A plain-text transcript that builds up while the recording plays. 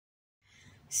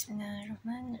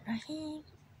Bismillahirrahmanirrahim.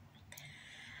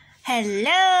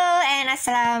 Hello and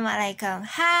Assalamualaikum.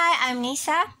 Hi, I'm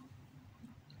Nisa.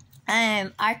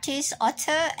 I'm artist,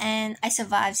 author, and I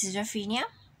survived schizophrenia.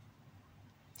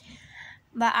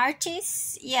 By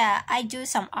artist, yeah, I do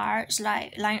some arts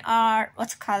like line art,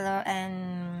 watercolor,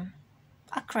 and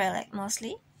acrylic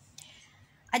mostly.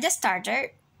 I just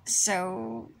started,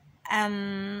 so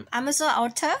I'm also an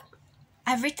author.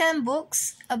 I've written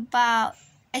books about,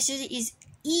 actually it's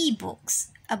e-books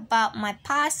about my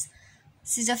past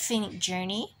schizophrenia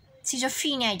journey.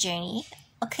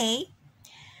 Okay,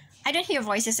 I don't hear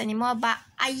voices anymore, but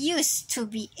I used to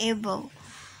be able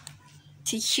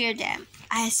to hear them.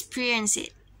 I experience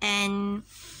it, and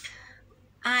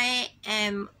I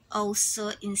am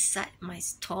also inside my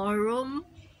storeroom,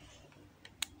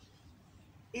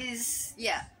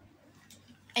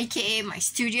 aka my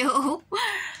studio.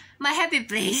 My happy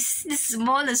place, the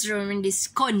smallest room in this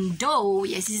condo.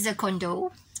 Yes, this is a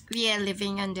condo. We are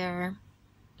living under,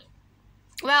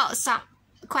 well, some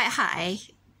quite high,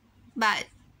 but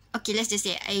okay, let's just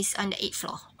say it's on the 8th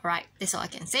floor. Right, that's all I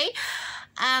can say.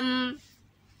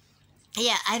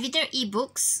 Yeah, I've written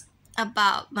ebooks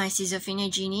about my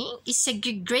schizophrenia journey. It's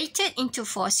segregated into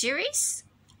 4 series,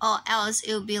 or else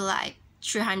it'll be like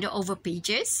 300 over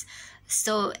pages.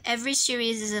 So every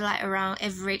series is like around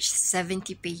average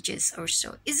 70 pages or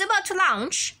so. It's about to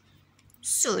launch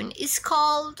soon. It's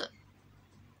called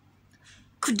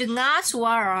Ku Dengar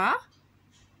Suara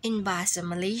in Bahasa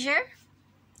Malaysia.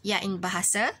 Yeah, in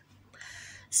Bahasa.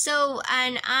 So,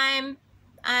 and I'm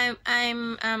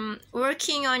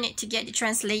working on it to get it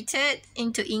translated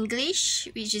into English,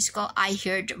 which is called I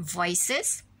Heard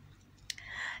Voices.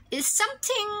 It's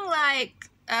something like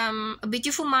A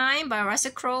Beautiful Mind by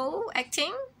Russell Crowe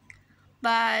acting,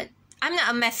 but I'm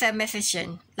not a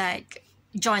mathematician like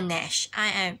John Nash.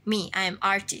 I am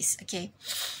artist, okay?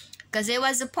 Because there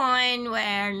was a point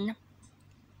when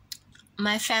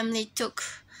my family took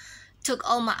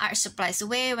all my art supplies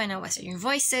away when I was in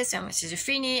voices, when I was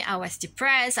schizophrenic, I was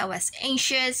depressed, I was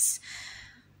anxious,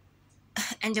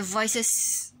 and the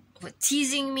voices were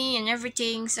teasing me and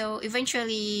everything. So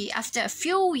eventually, after a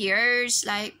few years,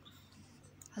 like,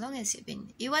 how long has it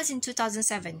been? It was in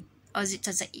 2007, or is it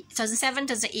 2007,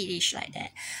 2008-ish, like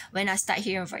that, when I start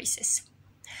hearing voices.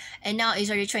 And now it's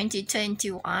already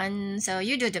 2021, so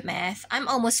you do the math. I'm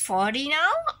almost 40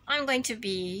 now. I'm going to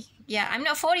be, I'm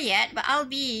not 40 yet, but I'll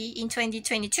be in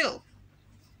 2022.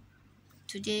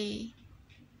 Today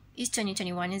is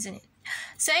 2021, isn't it?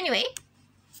 So anyway,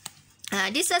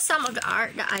 these are some of the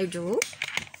art that I do.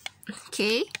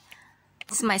 Okay.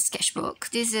 This is my sketchbook.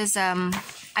 This is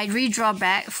I redraw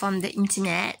back from the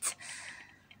internet.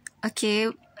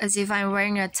 Okay, as if I'm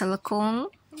wearing a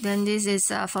telekung. Then this is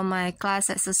for my class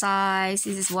exercise.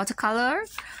 This is watercolor.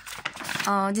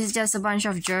 This is just a bunch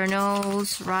of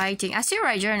journals, writing. I still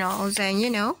write journals, and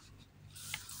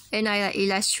and I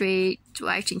illustrate,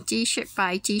 writing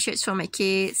buy t-shirts for my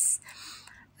kids.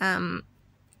 This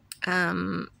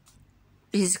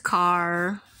is a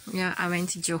car. Yeah, I went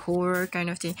to Johor, kind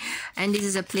of thing. And this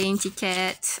is a plane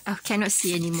ticket. I cannot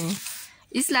see anymore.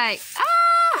 It's like,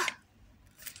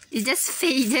 it just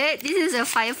faded. This is a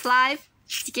firefly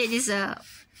ticket. This is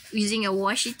using a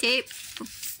washi tape to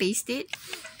paste it.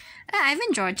 I've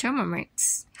enjoyed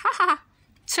Thermomix. Haha.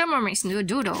 Thermomix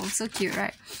doodle. So cute,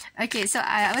 right? Okay, so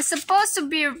I was supposed to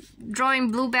be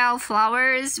drawing bluebell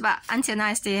flowers, but until now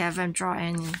I still haven't drawn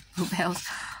any bluebells.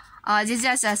 This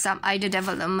is just some idea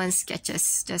development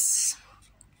sketches.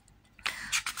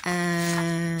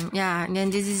 And then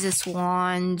this is a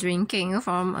swan drinking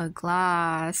from a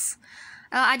glass.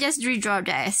 I just redraw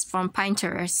this from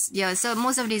Pinterest. Yeah, so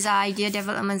most of these idea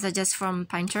developments are just from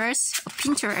Pinterest.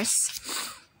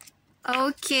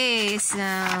 Okay,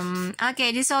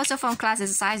 okay, this is also from class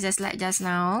exercises like just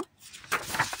now.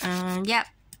 Yep.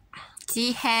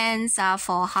 The hands are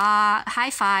for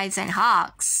high fives and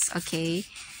hugs. Okay.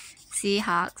 See,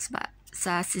 hugs, but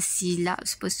Cecilia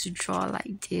is supposed to draw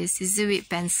like this. This is with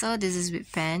pencil, this is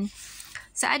with pen.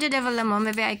 So I do development,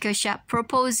 maybe I could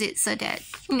propose it so that,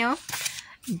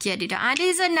 get it done.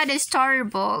 This is another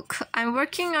storybook. I'm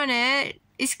working on it.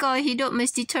 It's called Hidup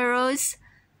Mesti Terus.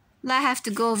 I have to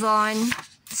go on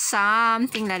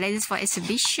something like that. This is for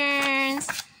exhibitions.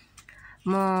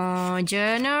 More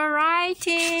journal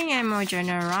writing and more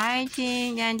journal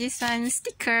writing. And this one,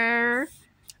 sticker.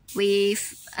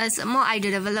 Wave, more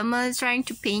idea development, trying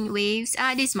to paint waves.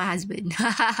 This is my husband.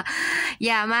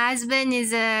 Yeah, my husband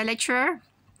is a lecturer.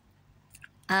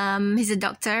 He's a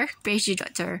doctor, PhD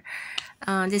doctor.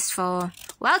 This for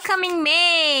welcoming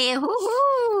May.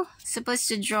 Woohoo! Supposed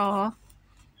to draw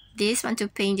this, want to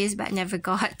paint this, but never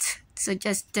got So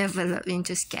just develop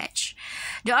into sketch.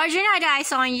 The original that I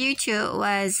saw on YouTube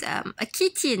was a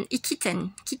kitty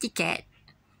cat,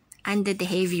 under the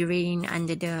heavy rain,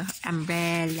 under the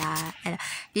umbrella.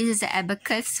 This is the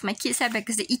abacus, my kid's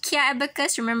abacus, the IKEA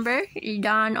abacus, remember?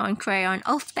 Done on crayon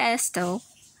or pastel.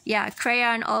 Yeah,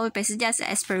 crayon or pastel, just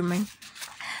an experiment.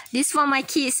 This for my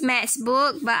kids' maths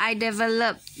book, but I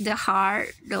developed the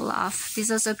heart, the love. This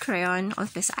is also crayon or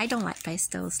pastel. I don't like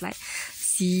pastels, like,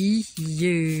 see,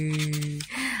 yeah.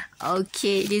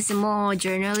 Okay, this is more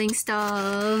journaling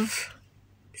stuff.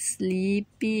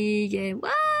 Sleepy, and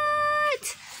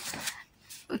what?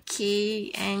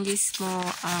 Okay, and this more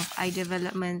of eye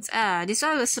development. This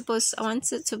one I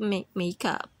wanted to make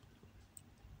makeup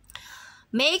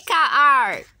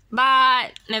art,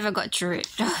 but never got through it.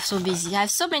 So busy. I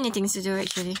have so many things to do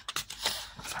actually.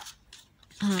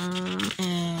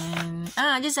 And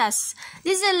this is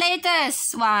the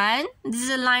latest one. This is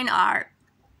a line art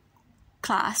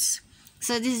class.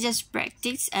 So this is just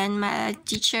practice, and my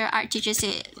art teacher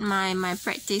said my line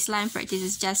practice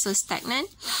is just so stagnant.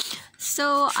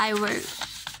 So I work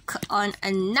on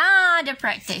another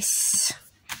practice,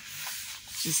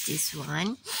 which is this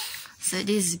one. So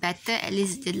this is better, at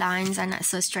least the lines are not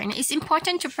so straight. It's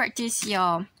important to practice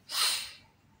your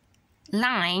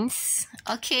lines,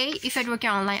 okay, if you're working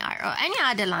on line art or any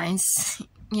other lines,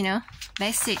 you know,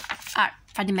 basic art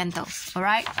fundamentals,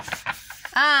 alright?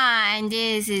 And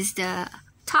this is the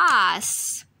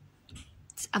task.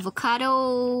 It's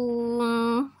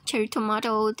avocado, cherry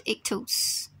tomato, egg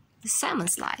toast, the salmon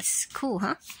slice. Cool,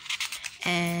 huh?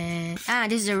 And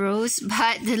this is the rose,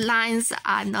 but the lines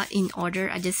are not in order.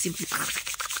 I just simply,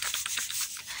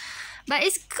 but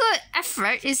it's good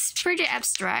effort. It's pretty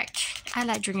abstract. I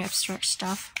like doing abstract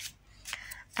stuff,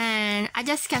 and I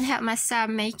just can't help myself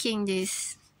making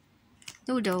these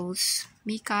noodles,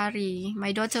 mee curry.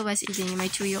 My daughter was eating, my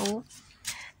 2-year-old,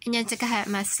 and then I can't help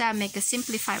myself make a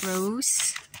simplified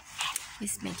rose.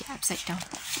 Let's make it upside down.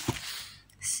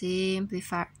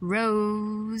 Simplified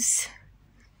rose.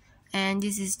 And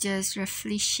this is just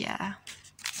rafflesia.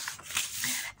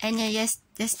 And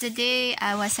yesterday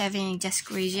I was having just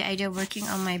crazy idea working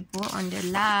on my book on the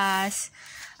last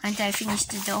until I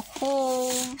finished the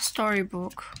whole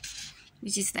storybook,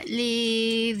 which is like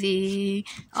living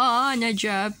on a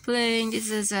jet plane. This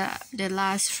is the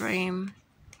last frame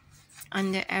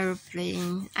on the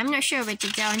aeroplane. I'm not sure whether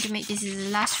I want to make this is the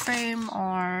last frame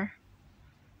or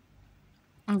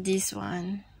this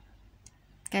one.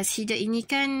 Because hidup ini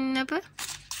kan apa?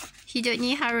 Hidup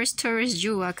ni harus terus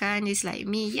jua kan? It's like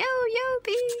me, yo,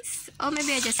 peace. Or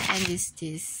maybe I just end this.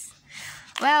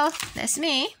 Well, that's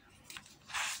me.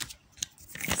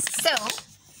 So,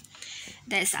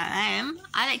 that's how I am.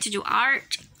 I like to do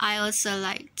art. I also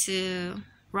like to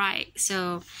write.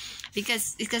 So,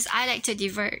 because I like to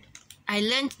I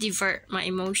learned to divert my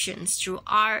emotions through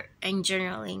art and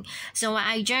journaling. So when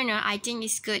I journal, I think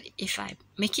it's good if I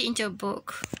make it into a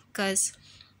book, because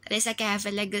at least I can have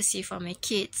a legacy for my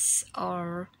kids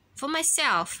or for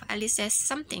myself. At least there's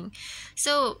something.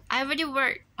 So I already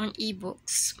worked on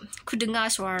ebooks. Ku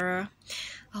dengar suara.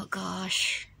 Oh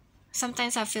gosh.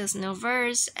 Sometimes I feel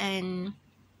nervous and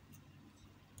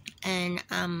I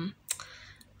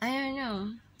don't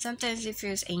know. Sometimes it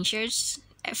feels anxious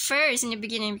at first in the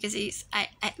beginning, because I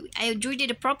do it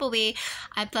the proper way.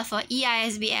 I applied for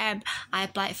EISBM. I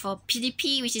applied for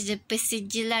PDP, which is the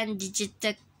Persijilan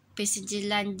Digital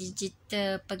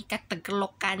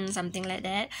Pengkategorian, something like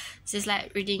that. So it's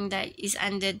like reading that is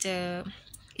under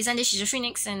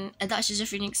schizophrenics and adult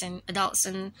schizophrenics and adults,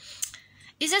 and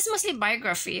it's just mostly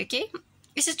biography, okay?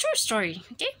 It's a true story,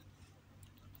 okay?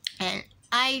 And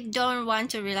I don't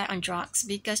want to rely on drugs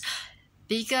because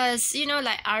you know,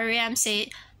 like R.E.M. said,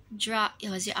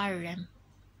 was it R.E.M.?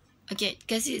 Okay,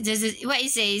 because what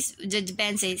it says, the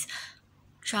band says,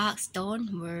 drugs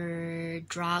don't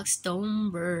work,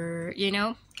 you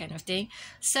know, kind of thing.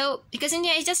 So, because in the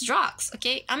end, it's just drugs,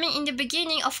 okay? I mean, in the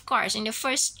beginning, of course, in the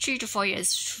first 3 to 4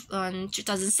 years,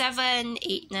 2007,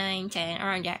 8, 9, 10,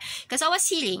 around there, because I was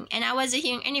healing, and I wasn't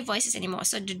hearing any voices anymore.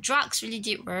 So, the drugs really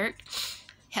did work.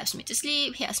 Helps me to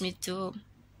sleep, helps me to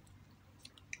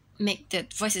make the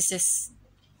voices just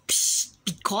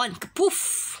be gone,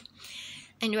 poof.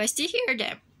 And do I still hear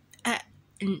them?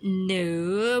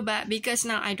 No, but because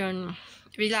now I don't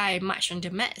rely much on the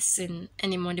medicine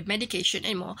anymore, the medication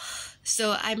anymore.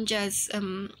 So I'm just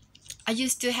I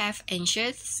used to have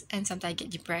anxious and sometimes I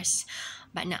get depressed.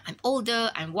 But now I'm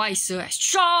older, I'm wiser, I'm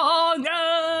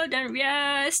stronger than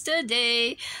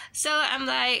yesterday. So I'm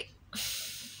like,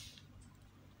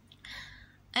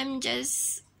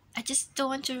 I just don't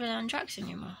want to rely on drugs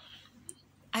anymore.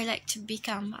 I like to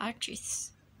become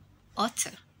artist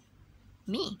author.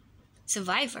 Me,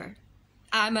 survivor.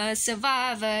 I'm a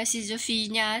survivor,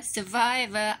 schizophrenia,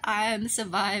 survivor, I'm a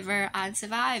survivor, I'm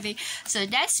surviving. So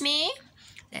that's me,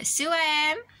 that's who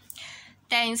I am.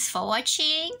 Thanks for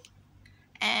watching,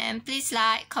 and please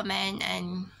like, comment,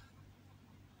 and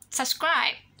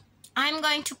subscribe. I'm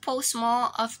going to post more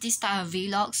of this type of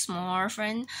vlogs more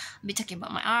often. I'll be talking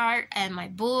about my art and my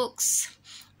books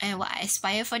and what I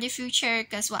aspire for the future,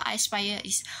 because what I aspire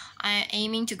is I'm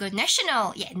aiming to go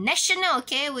national. Yeah, national,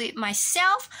 okay, with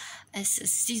myself as a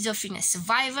schizophrenia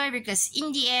survivor, because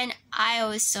in the end, I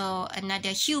also another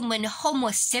human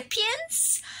homo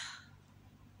sapiens.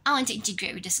 I want to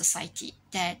integrate with the society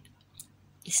that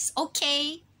it's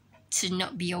okay to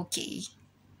not be okay.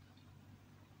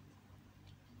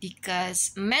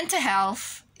 Because mental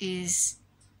health is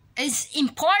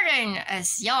important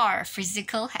as your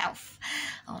physical health.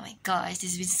 Oh my gosh,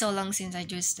 it's been so long since I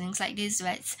do things like this,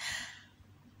 but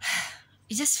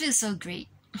it just feels so great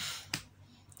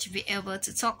to be able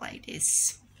to talk like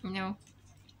this, you know.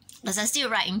 Because I still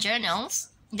write in journals.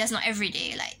 That's not every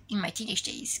day, like in my teenage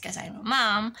days, because I'm a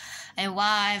mom, a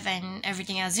wife, and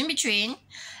everything else in between.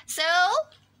 So,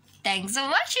 thanks for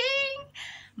watching.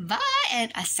 Bye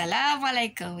and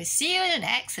assalamualaikum. We'll see you in the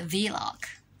next vlog.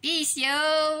 Peace,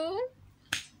 yo!